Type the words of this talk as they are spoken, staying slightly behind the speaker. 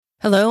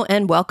Hello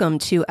and welcome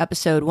to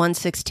episode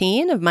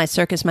 116 of My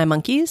Circus, My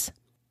Monkeys.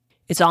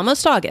 It's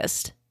almost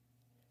August.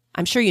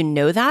 I'm sure you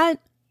know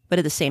that, but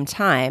at the same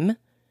time,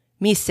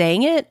 me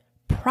saying it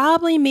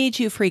probably made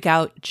you freak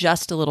out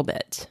just a little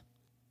bit.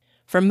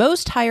 For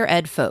most higher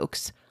ed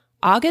folks,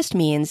 August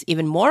means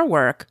even more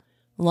work,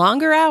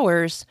 longer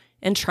hours,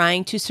 and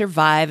trying to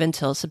survive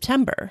until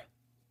September.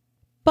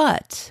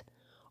 But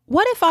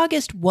what if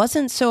August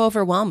wasn't so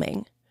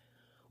overwhelming?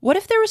 What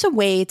if there was a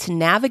way to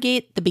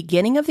navigate the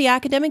beginning of the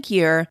academic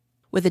year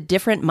with a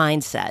different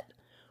mindset,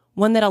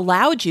 one that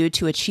allowed you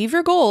to achieve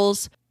your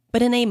goals,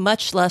 but in a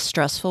much less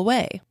stressful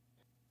way?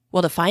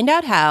 Well, to find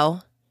out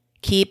how,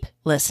 keep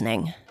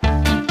listening.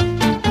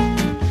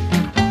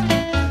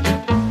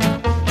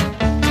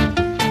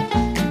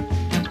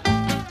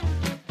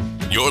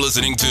 You're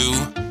listening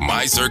to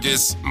My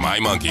Circus,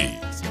 My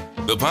Monkeys,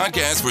 the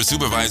podcast for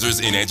supervisors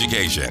in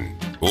education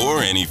or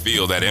any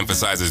field that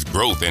emphasizes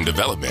growth and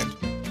development.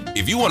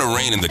 If you want to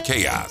rein in the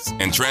chaos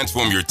and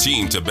transform your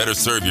team to better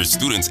serve your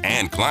students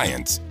and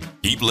clients,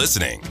 keep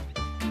listening.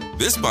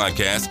 This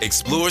podcast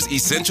explores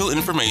essential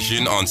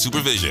information on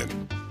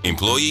supervision,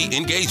 employee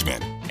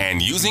engagement,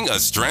 and using a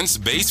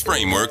strengths-based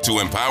framework to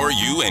empower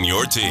you and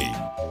your team.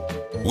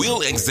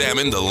 We'll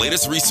examine the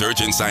latest research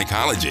in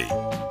psychology,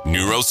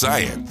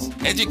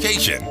 neuroscience,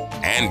 education,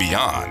 and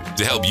beyond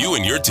to help you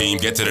and your team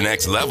get to the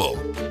next level.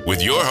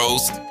 With your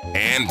host,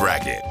 Ann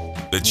Brackett,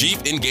 the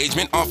Chief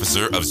Engagement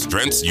Officer of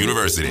Strengths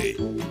University.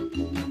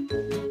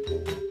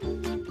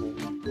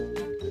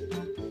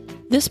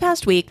 This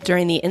past week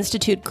during the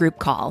Institute group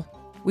call,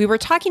 we were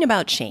talking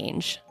about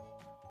change.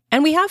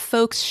 And we have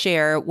folks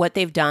share what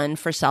they've done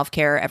for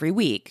self-care every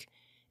week.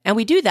 And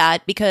we do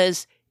that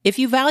because if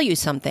you value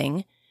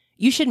something,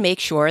 you should make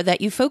sure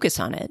that you focus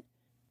on it.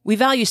 We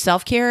value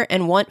self-care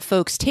and want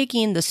folks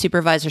taking the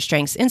Supervisor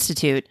Strengths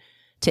Institute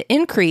to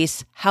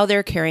increase how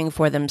they're caring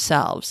for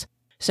themselves.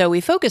 So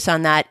we focus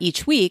on that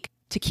each week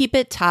to keep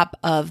it top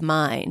of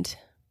mind.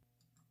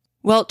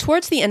 Well,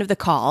 towards the end of the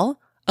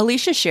call,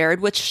 Alicia shared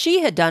what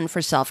she had done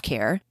for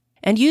self-care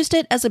and used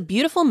it as a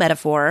beautiful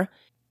metaphor,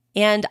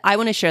 and I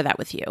want to share that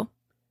with you.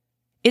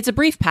 It's a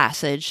brief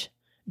passage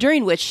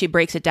during which she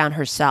breaks it down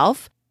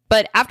herself,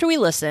 but after we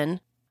listen,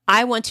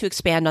 I want to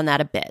expand on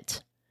that a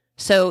bit.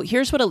 So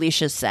here's what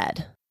Alicia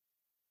said.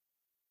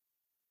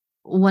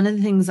 One of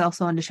the things I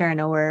also wanted to share, I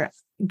know we're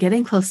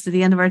getting close to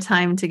the end of our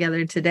time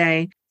together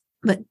today,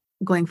 but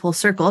going full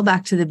circle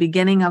back to the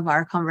beginning of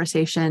our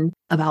conversation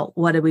about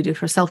what did we do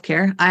for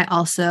self-care, I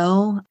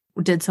also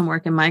did some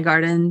work in my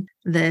garden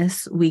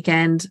this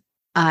weekend.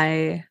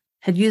 I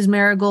had used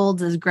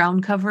marigolds as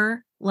ground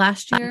cover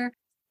last year,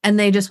 and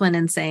they just went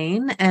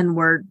insane and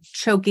were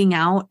choking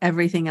out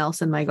everything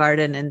else in my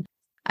garden. And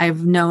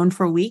I've known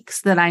for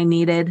weeks that I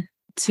needed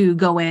to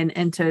go in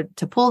and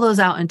to pull those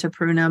out and to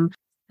prune them.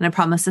 And I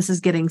promise this is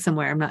getting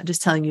somewhere. I'm not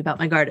just telling you about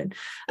my garden.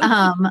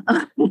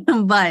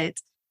 But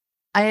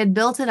I had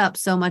built it up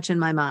so much in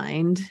my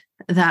mind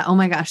that, oh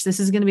my gosh, this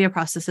is going to be a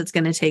process that's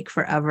going to take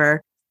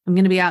forever. I'm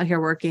going to be out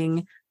here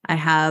working. I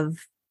have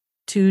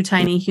two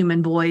tiny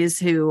human boys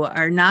who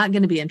are not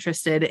going to be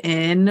interested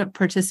in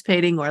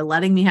participating or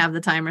letting me have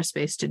the time or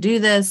space to do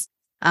this.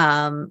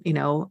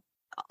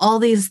 All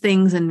these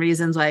things and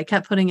reasons why I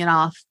kept putting it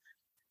off.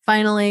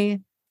 Finally,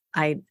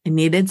 I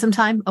needed some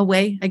time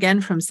away again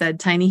from said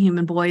tiny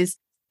human boys.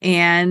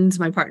 And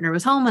my partner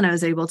was home and I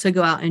was able to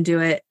go out and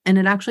do it. And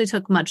it actually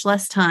took much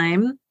less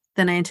time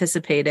than I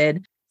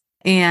anticipated.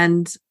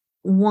 And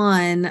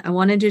one, I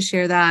wanted to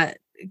share that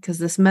because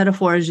this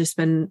metaphor has just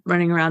been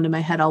running around in my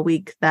head all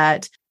week,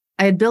 that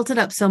I had built it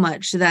up so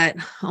much that,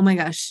 oh my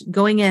gosh,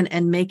 going in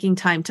and making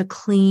time to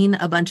clean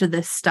a bunch of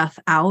this stuff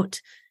out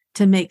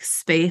to make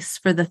space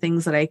for the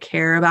things that I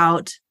care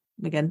about,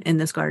 again, in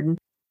this garden,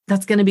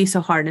 that's going to be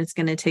so hard and it's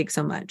going to take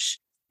so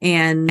much.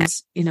 And,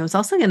 it's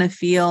also going to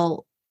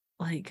feel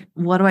like,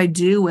 what do I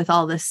do with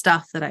all this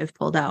stuff that I've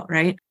pulled out,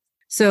 right?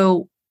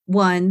 So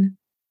one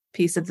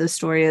piece of the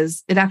story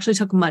is it actually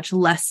took much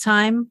less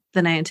time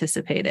than I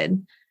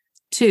anticipated.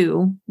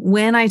 Two,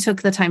 when I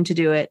took the time to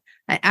do it,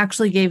 I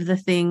actually gave the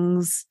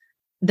things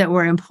that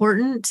were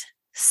important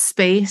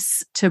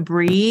space to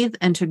breathe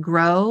and to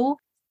grow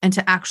and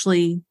to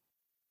actually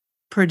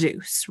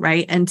produce,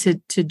 right? And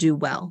to do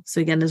well.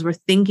 So again, as we're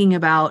thinking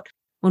about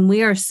when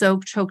we are so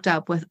choked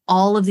up with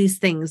all of these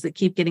things that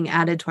keep getting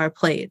added to our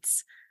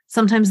plates,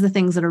 sometimes the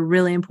things that are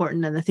really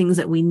important and the things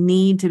that we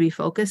need to be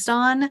focused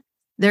on,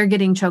 they're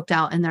getting choked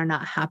out and they're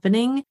not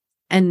happening,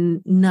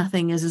 and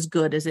nothing is as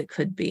good as it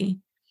could be.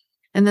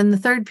 And then the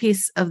third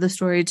piece of the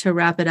story to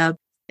wrap it up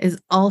is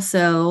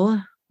also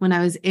when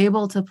I was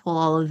able to pull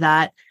all of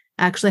that,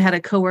 I actually had a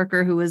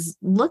coworker who was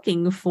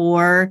looking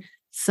for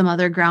some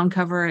other ground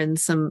cover and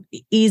some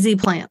easy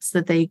plants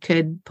that they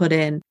could put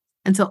in.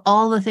 And so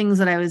all the things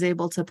that I was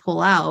able to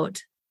pull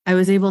out, I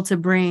was able to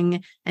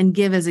bring and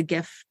give as a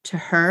gift to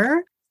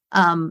her.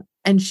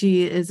 And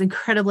she is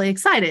incredibly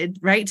excited,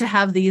 right, to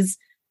have these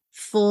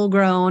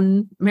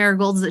full-grown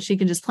marigolds that she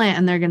can just plant,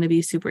 and they're going to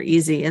be super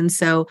easy. And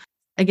so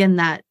again,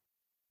 that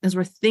as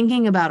we're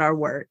thinking about our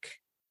work,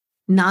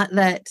 not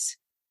that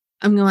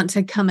I'm going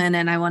to come in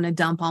and I want to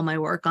dump all my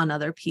work on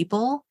other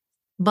people.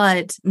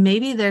 But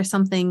maybe there's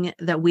something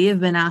that we have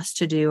been asked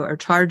to do or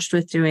charged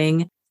with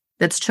doing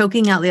that's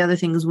choking out the other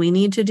things we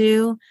need to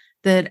do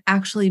that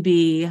actually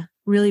be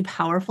really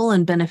powerful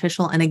and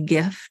beneficial and a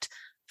gift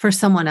for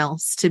someone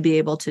else to be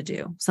able to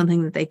do,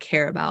 something that they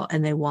care about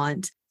and they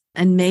want.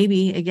 And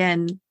maybe,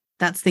 again,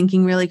 that's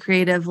thinking really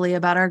creatively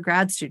about our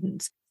grad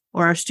students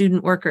or our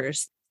student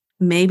workers.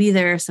 Maybe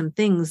there are some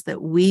things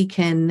that we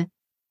can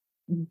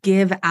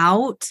give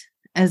out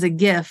as a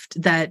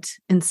gift that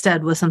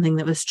instead was something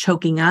that was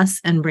choking us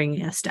and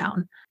bringing us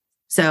down.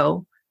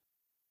 So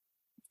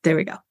there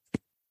we go.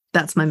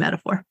 That's my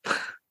metaphor.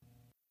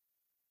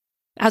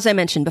 As I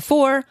mentioned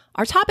before,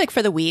 our topic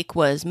for the week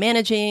was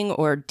managing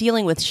or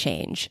dealing with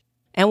change.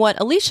 And what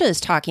Alicia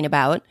is talking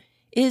about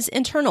is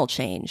internal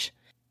change.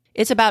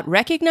 It's about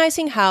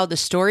recognizing how the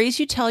stories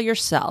you tell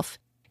yourself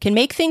can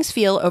make things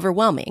feel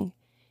overwhelming,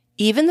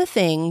 even the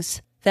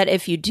things that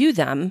if you do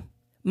them,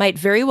 might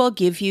very well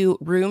give you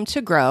room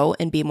to grow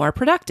and be more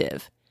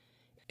productive.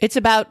 It's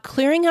about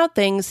clearing out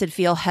things that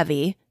feel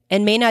heavy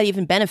and may not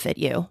even benefit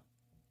you,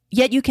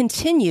 yet you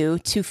continue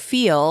to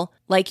feel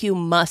like you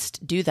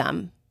must do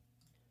them.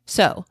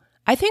 So,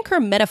 I think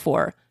her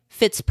metaphor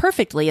fits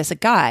perfectly as a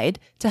guide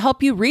to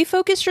help you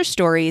refocus your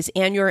stories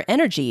and your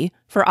energy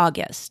for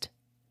August.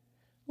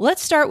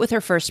 Let's start with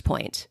her first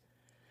point,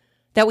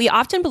 that we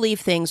often believe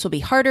things will be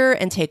harder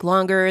and take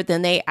longer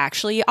than they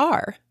actually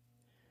are.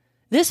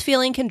 This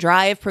feeling can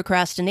drive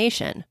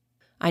procrastination.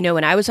 I know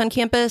when I was on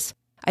campus,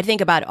 I'd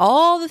think about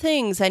all the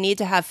things I need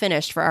to have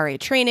finished for RA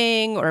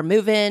training or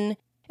move-in,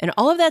 and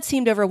all of that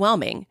seemed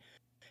overwhelming.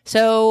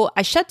 So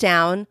I shut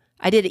down.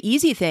 I did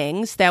easy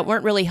things that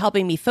weren't really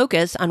helping me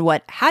focus on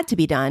what had to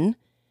be done.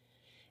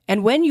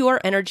 And when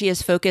your energy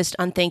is focused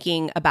on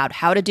thinking about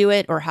how to do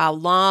it or how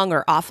long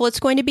or awful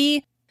it's going to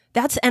be,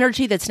 that's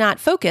energy that's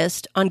not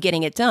focused on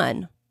getting it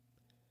done.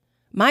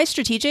 My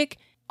strategic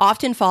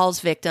often falls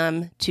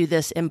victim to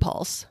this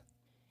impulse.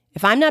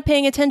 If I'm not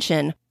paying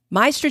attention,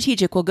 my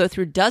strategic will go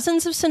through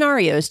dozens of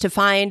scenarios to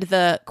find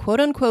the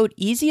quote-unquote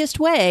easiest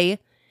way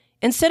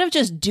instead of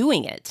just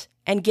doing it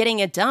and getting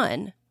it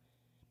done.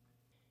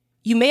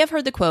 You may have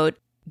heard the quote,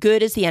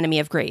 "Good is the enemy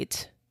of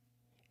great."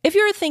 If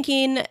you're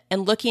thinking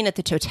and looking at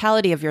the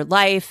totality of your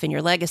life and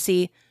your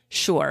legacy,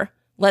 sure,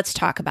 let's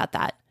talk about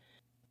that.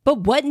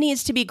 But what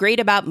needs to be great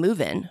about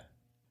move-in?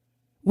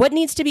 What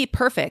needs to be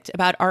perfect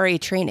about RA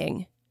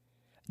training?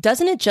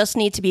 Doesn't it just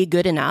need to be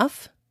good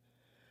enough?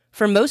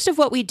 For most of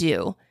what we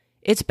do,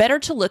 it's better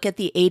to look at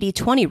the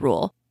 80-20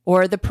 rule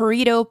or the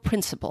Pareto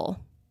principle.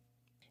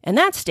 And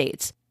that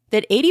states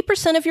that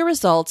 80% of your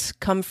results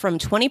come from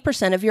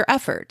 20% of your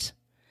effort.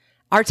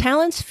 Our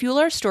talents fuel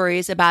our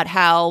stories about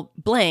how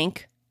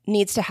blank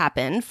needs to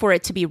happen for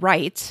it to be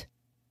right.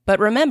 But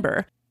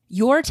remember,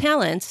 your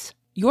talents,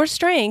 your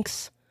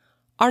strengths,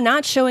 are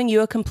not showing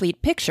you a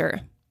complete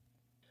picture.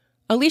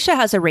 Alicia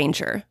has a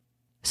Ranger,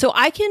 so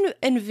I can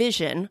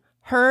envision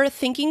her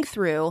thinking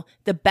through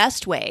the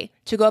best way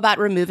to go about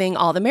removing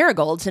all the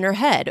marigolds in her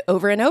head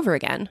over and over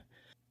again.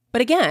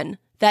 But again,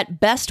 that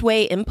best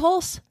way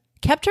impulse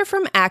kept her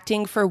from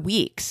acting for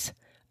weeks.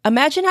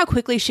 Imagine how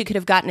quickly she could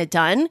have gotten it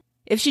done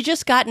if she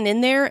just gotten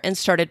in there and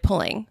started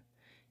pulling.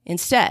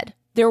 Instead,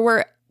 there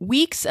were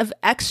weeks of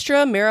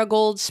extra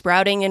marigolds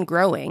sprouting and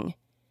growing.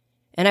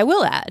 And I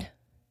will add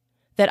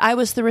that I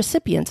was the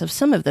recipient of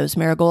some of those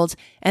marigolds,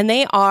 and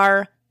they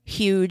are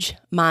huge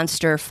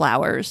monster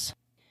flowers.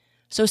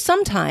 So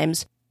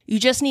sometimes you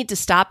just need to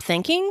stop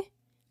thinking,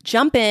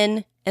 jump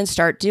in, and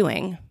start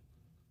doing.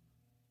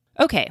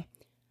 Okay,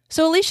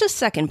 so Alicia's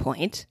second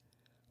point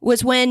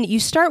was when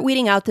you start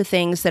weeding out the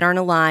things that aren't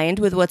aligned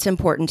with what's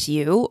important to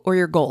you or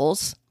your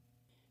goals,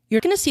 you're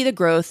going to see the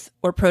growth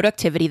or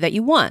productivity that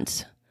you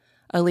want.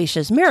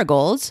 Alicia's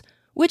marigolds,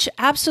 which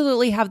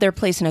absolutely have their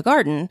place in a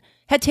garden,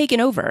 had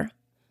taken over.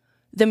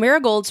 The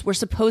marigolds were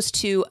supposed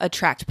to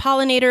attract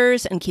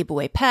pollinators and keep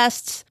away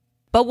pests,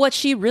 but what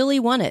she really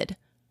wanted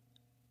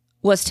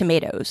was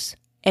tomatoes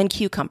and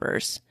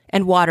cucumbers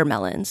and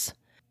watermelons.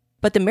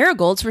 But the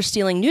marigolds were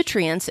stealing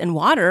nutrients and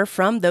water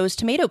from those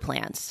tomato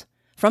plants,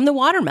 from the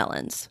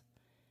watermelons.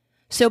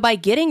 So by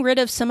getting rid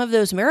of some of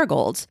those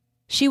marigolds,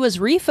 she was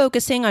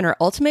refocusing on her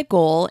ultimate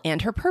goal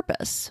and her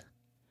purpose.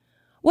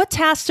 What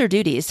tasks or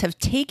duties have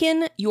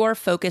taken your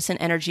focus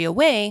and energy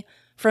away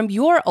from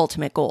your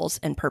ultimate goals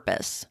and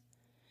purpose?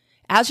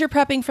 As you're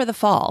prepping for the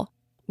fall,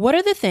 what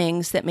are the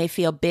things that may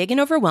feel big and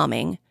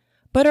overwhelming,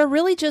 but are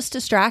really just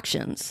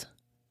distractions?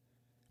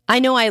 I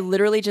know I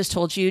literally just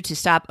told you to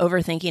stop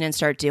overthinking and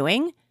start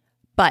doing,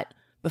 but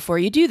before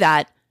you do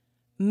that,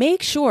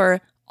 make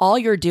sure all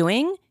you're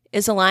doing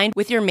is aligned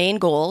with your main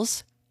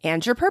goals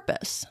and your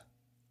purpose.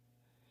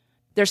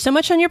 There's so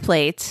much on your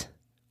plate,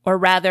 or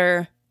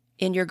rather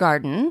in your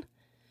garden,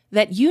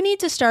 that you need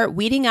to start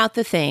weeding out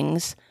the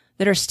things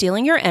that are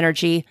stealing your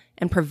energy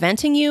and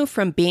preventing you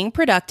from being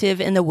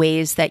productive in the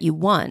ways that you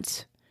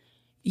want.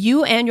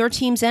 You and your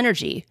team's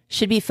energy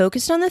should be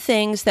focused on the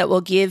things that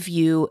will give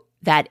you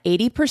that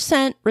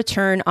 80%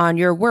 return on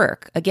your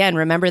work. Again,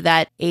 remember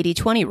that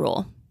 80-20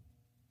 rule.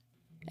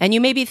 And you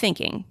may be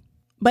thinking,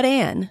 but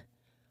Anne,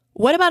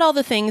 what about all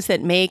the things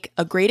that make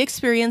a great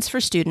experience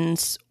for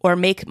students or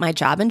make my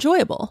job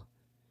enjoyable?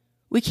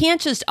 We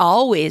can't just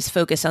always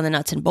focus on the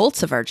nuts and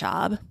bolts of our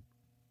job.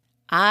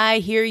 I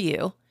hear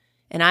you,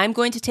 and I'm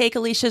going to take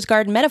Alicia's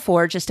garden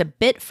metaphor just a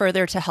bit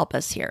further to help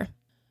us here.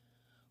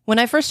 When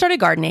I first started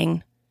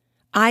gardening,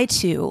 I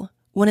too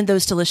wanted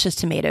those delicious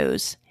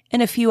tomatoes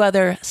and a few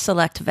other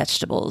select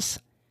vegetables.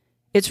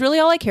 It's really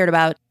all I cared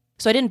about,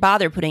 so I didn't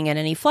bother putting in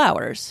any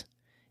flowers.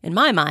 In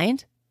my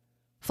mind,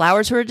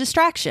 flowers were a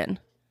distraction.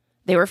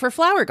 They were for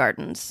flower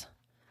gardens.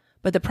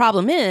 But the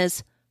problem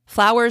is,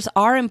 flowers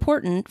are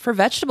important for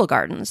vegetable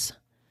gardens.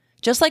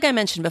 Just like I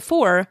mentioned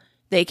before,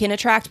 they can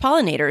attract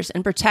pollinators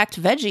and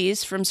protect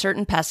veggies from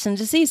certain pests and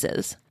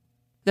diseases.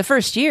 The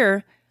first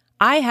year,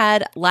 I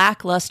had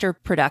lackluster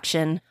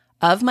production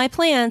of my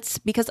plants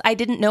because I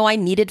didn't know I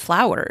needed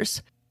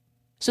flowers.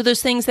 So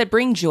those things that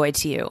bring joy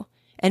to you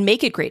and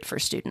make it great for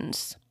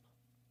students.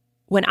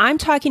 When I'm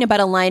talking about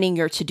aligning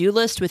your to-do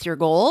list with your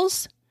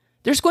goals,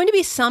 there's going to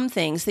be some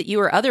things that you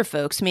or other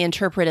folks may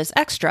interpret as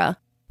extra,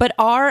 but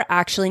are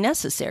actually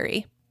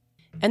necessary.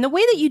 And the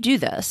way that you do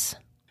this,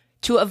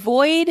 to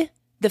avoid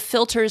the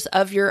filters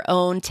of your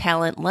own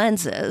talent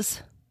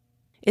lenses,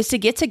 is to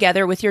get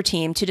together with your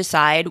team to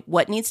decide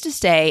what needs to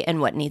stay and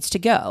what needs to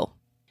go.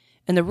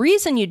 And the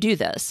reason you do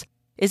this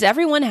is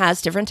everyone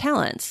has different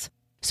talents.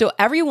 So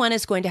everyone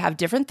is going to have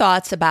different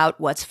thoughts about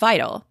what's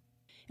vital.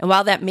 And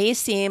while that may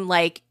seem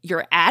like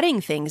you're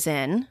adding things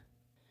in,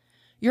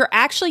 you're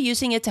actually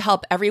using it to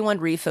help everyone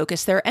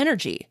refocus their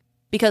energy.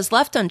 Because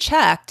left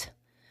unchecked,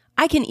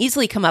 I can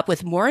easily come up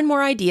with more and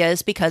more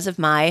ideas because of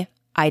my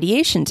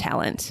ideation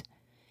talent.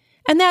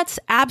 And that's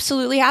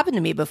absolutely happened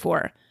to me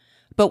before.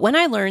 But when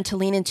I learned to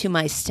lean into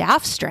my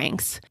staff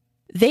strengths,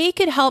 they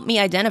could help me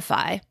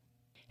identify,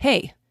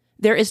 hey,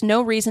 there is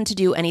no reason to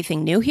do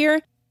anything new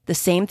here. The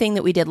same thing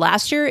that we did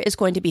last year is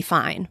going to be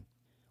fine.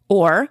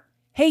 Or,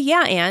 hey,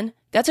 yeah, Anne,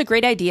 that's a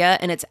great idea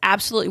and it's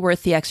absolutely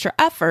worth the extra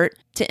effort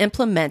to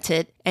implement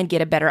it and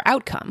get a better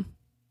outcome.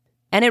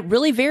 And it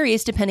really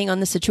varies depending on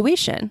the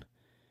situation.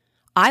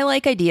 I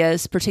like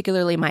ideas,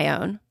 particularly my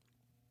own.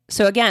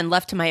 So again,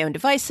 left to my own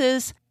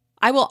devices,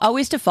 I will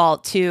always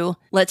default to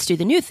let's do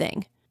the new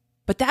thing.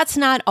 But that's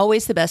not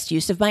always the best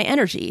use of my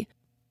energy.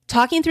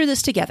 Talking through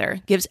this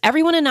together gives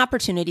everyone an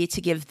opportunity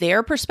to give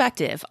their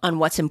perspective on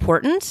what's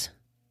important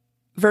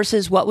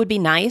versus what would be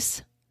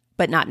nice,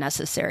 but not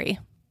necessary.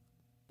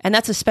 And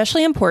that's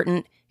especially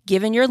important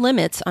given your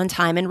limits on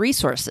time and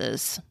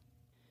resources.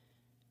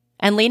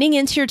 And leaning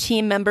into your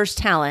team members'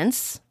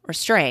 talents or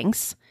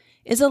strengths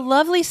is a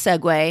lovely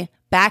segue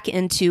back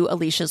into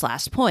Alicia's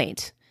last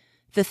point.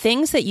 The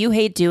things that you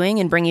hate doing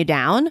and bring you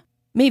down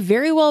may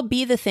very well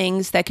be the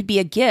things that could be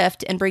a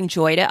gift and bring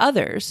joy to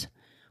others.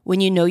 When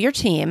you know your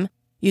team,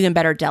 you can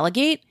better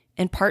delegate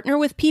and partner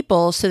with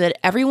people so that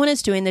everyone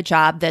is doing the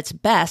job that's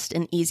best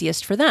and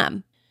easiest for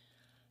them.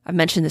 I've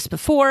mentioned this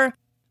before,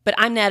 but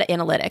I'm not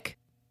analytic,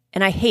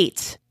 and I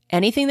hate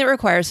anything that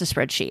requires a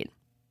spreadsheet.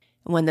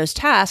 And when those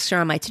tasks are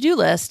on my to-do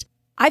list,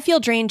 I feel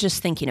drained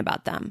just thinking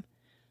about them.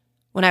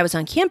 When I was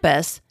on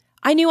campus,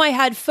 I knew I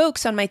had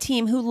folks on my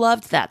team who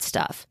loved that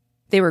stuff.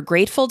 They were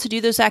grateful to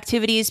do those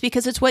activities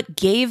because it's what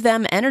gave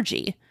them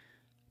energy.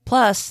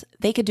 Plus,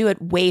 they could do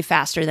it way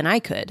faster than I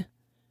could.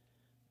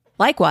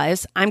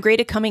 Likewise, I'm great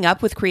at coming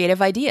up with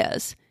creative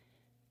ideas.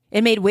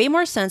 It made way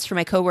more sense for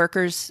my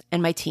coworkers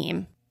and my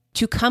team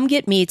to come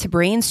get me to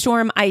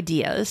brainstorm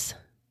ideas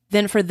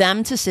than for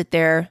them to sit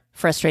there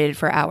frustrated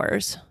for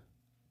hours.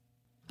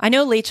 I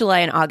know late July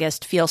and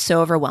August feel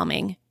so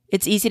overwhelming.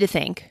 It's easy to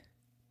think,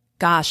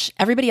 gosh,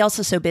 everybody else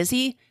is so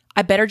busy,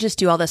 I better just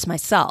do all this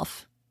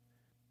myself.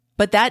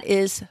 But that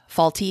is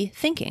faulty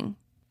thinking.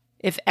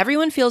 If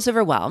everyone feels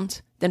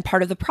overwhelmed, then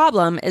part of the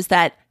problem is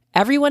that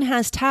everyone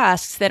has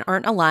tasks that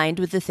aren't aligned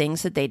with the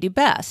things that they do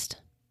best.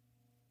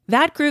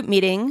 That group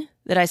meeting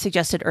that I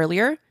suggested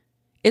earlier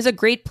is a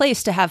great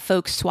place to have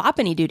folks swap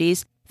any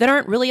duties that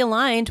aren't really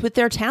aligned with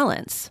their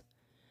talents.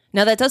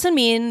 Now, that doesn't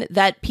mean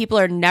that people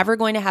are never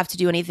going to have to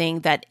do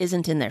anything that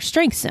isn't in their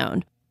strength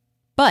zone.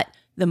 But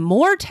the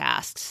more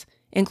tasks,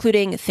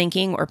 including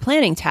thinking or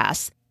planning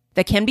tasks,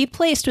 that can be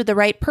placed with the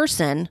right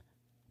person,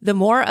 the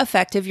more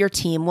effective your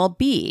team will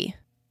be.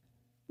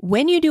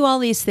 When you do all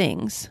these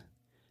things,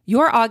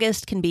 your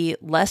August can be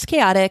less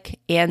chaotic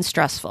and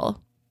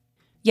stressful.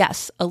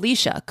 Yes,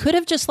 Alicia could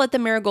have just let the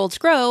marigolds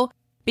grow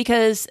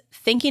because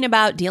thinking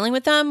about dealing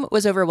with them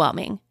was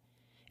overwhelming.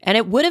 And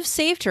it would have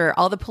saved her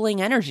all the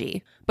pulling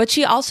energy, but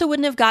she also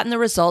wouldn't have gotten the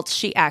results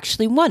she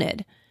actually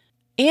wanted.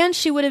 And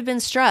she would have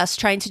been stressed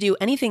trying to do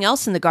anything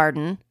else in the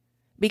garden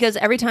because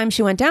every time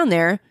she went down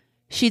there,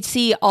 she'd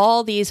see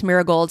all these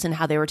marigolds and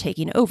how they were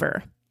taking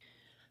over.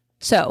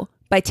 So,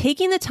 by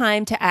taking the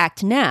time to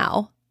act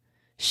now,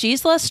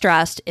 she's less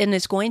stressed and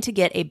is going to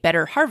get a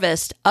better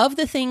harvest of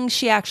the things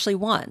she actually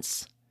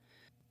wants.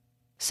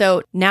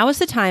 So, now is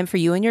the time for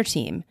you and your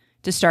team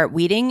to start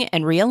weeding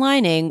and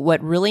realigning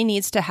what really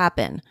needs to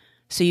happen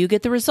so you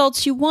get the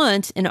results you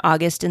want in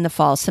August in the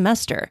fall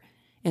semester,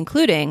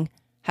 including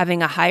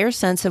having a higher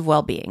sense of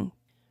well-being.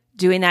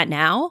 Doing that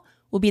now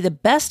will be the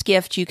best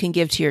gift you can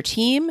give to your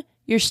team,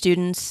 your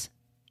students,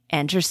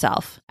 and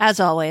yourself. As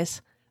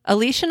always,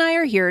 Alicia and I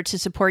are here to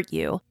support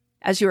you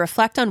as you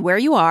reflect on where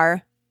you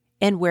are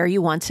and where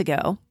you want to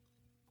go.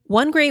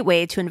 One great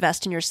way to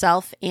invest in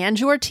yourself and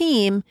your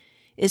team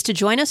is to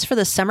join us for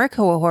the summer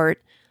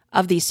cohort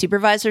of the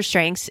Supervisor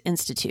Strengths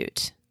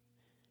Institute.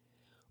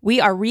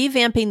 We are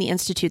revamping the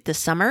Institute this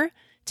summer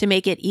to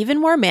make it even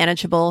more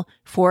manageable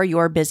for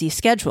your busy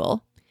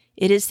schedule.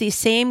 It is the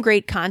same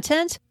great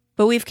content,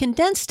 but we've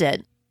condensed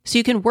it so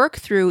you can work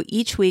through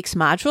each week's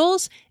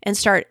modules and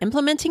start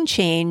implementing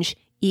change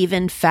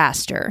even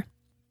faster.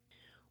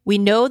 We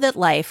know that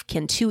life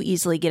can too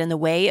easily get in the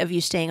way of you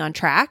staying on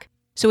track,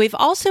 so we've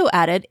also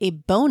added a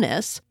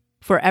bonus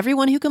for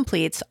everyone who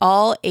completes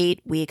all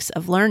 8 weeks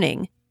of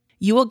learning.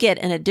 You will get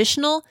an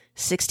additional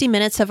 60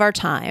 minutes of our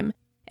time,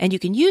 and you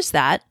can use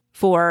that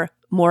for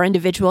more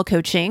individual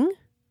coaching,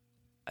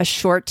 a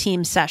short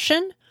team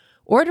session,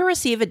 or to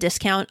receive a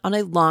discount on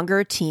a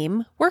longer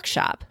team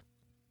workshop.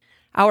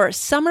 Our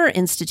Summer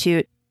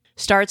Institute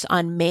starts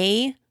on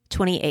May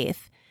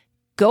 28th.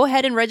 Go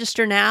ahead and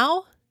register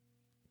now.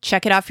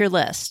 Check it off your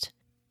list.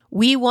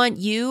 We want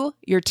you,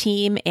 your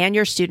team, and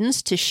your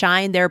students to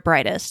shine their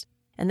brightest,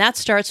 and that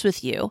starts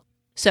with you.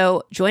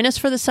 So join us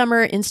for the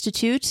Summer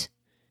Institute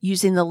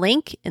using the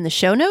link in the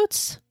show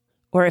notes,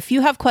 or if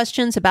you have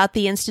questions about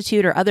the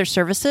Institute or other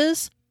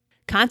services,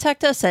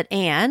 contact us at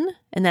Anne,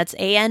 and that's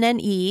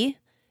ANNE,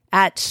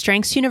 at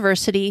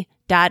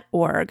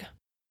strengthsuniversity.org.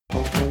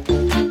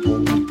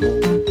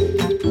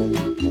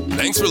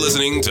 Thanks for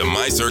listening to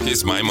My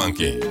Circus, My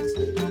Monkeys.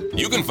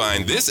 You can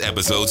find this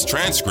episode's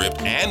transcript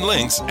and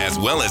links, as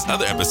well as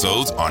other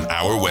episodes, on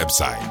our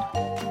website,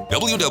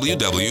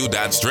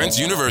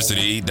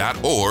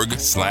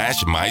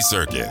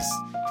 www.strengthsuniversity.org/mycircus.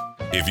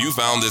 If you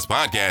found this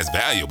podcast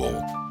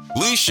valuable,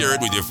 please share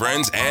it with your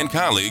friends and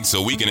colleagues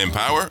so we can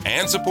empower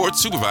and support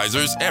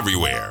supervisors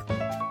everywhere.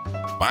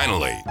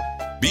 Finally,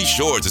 be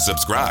sure to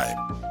subscribe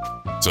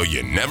so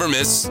you never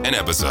miss an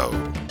episode.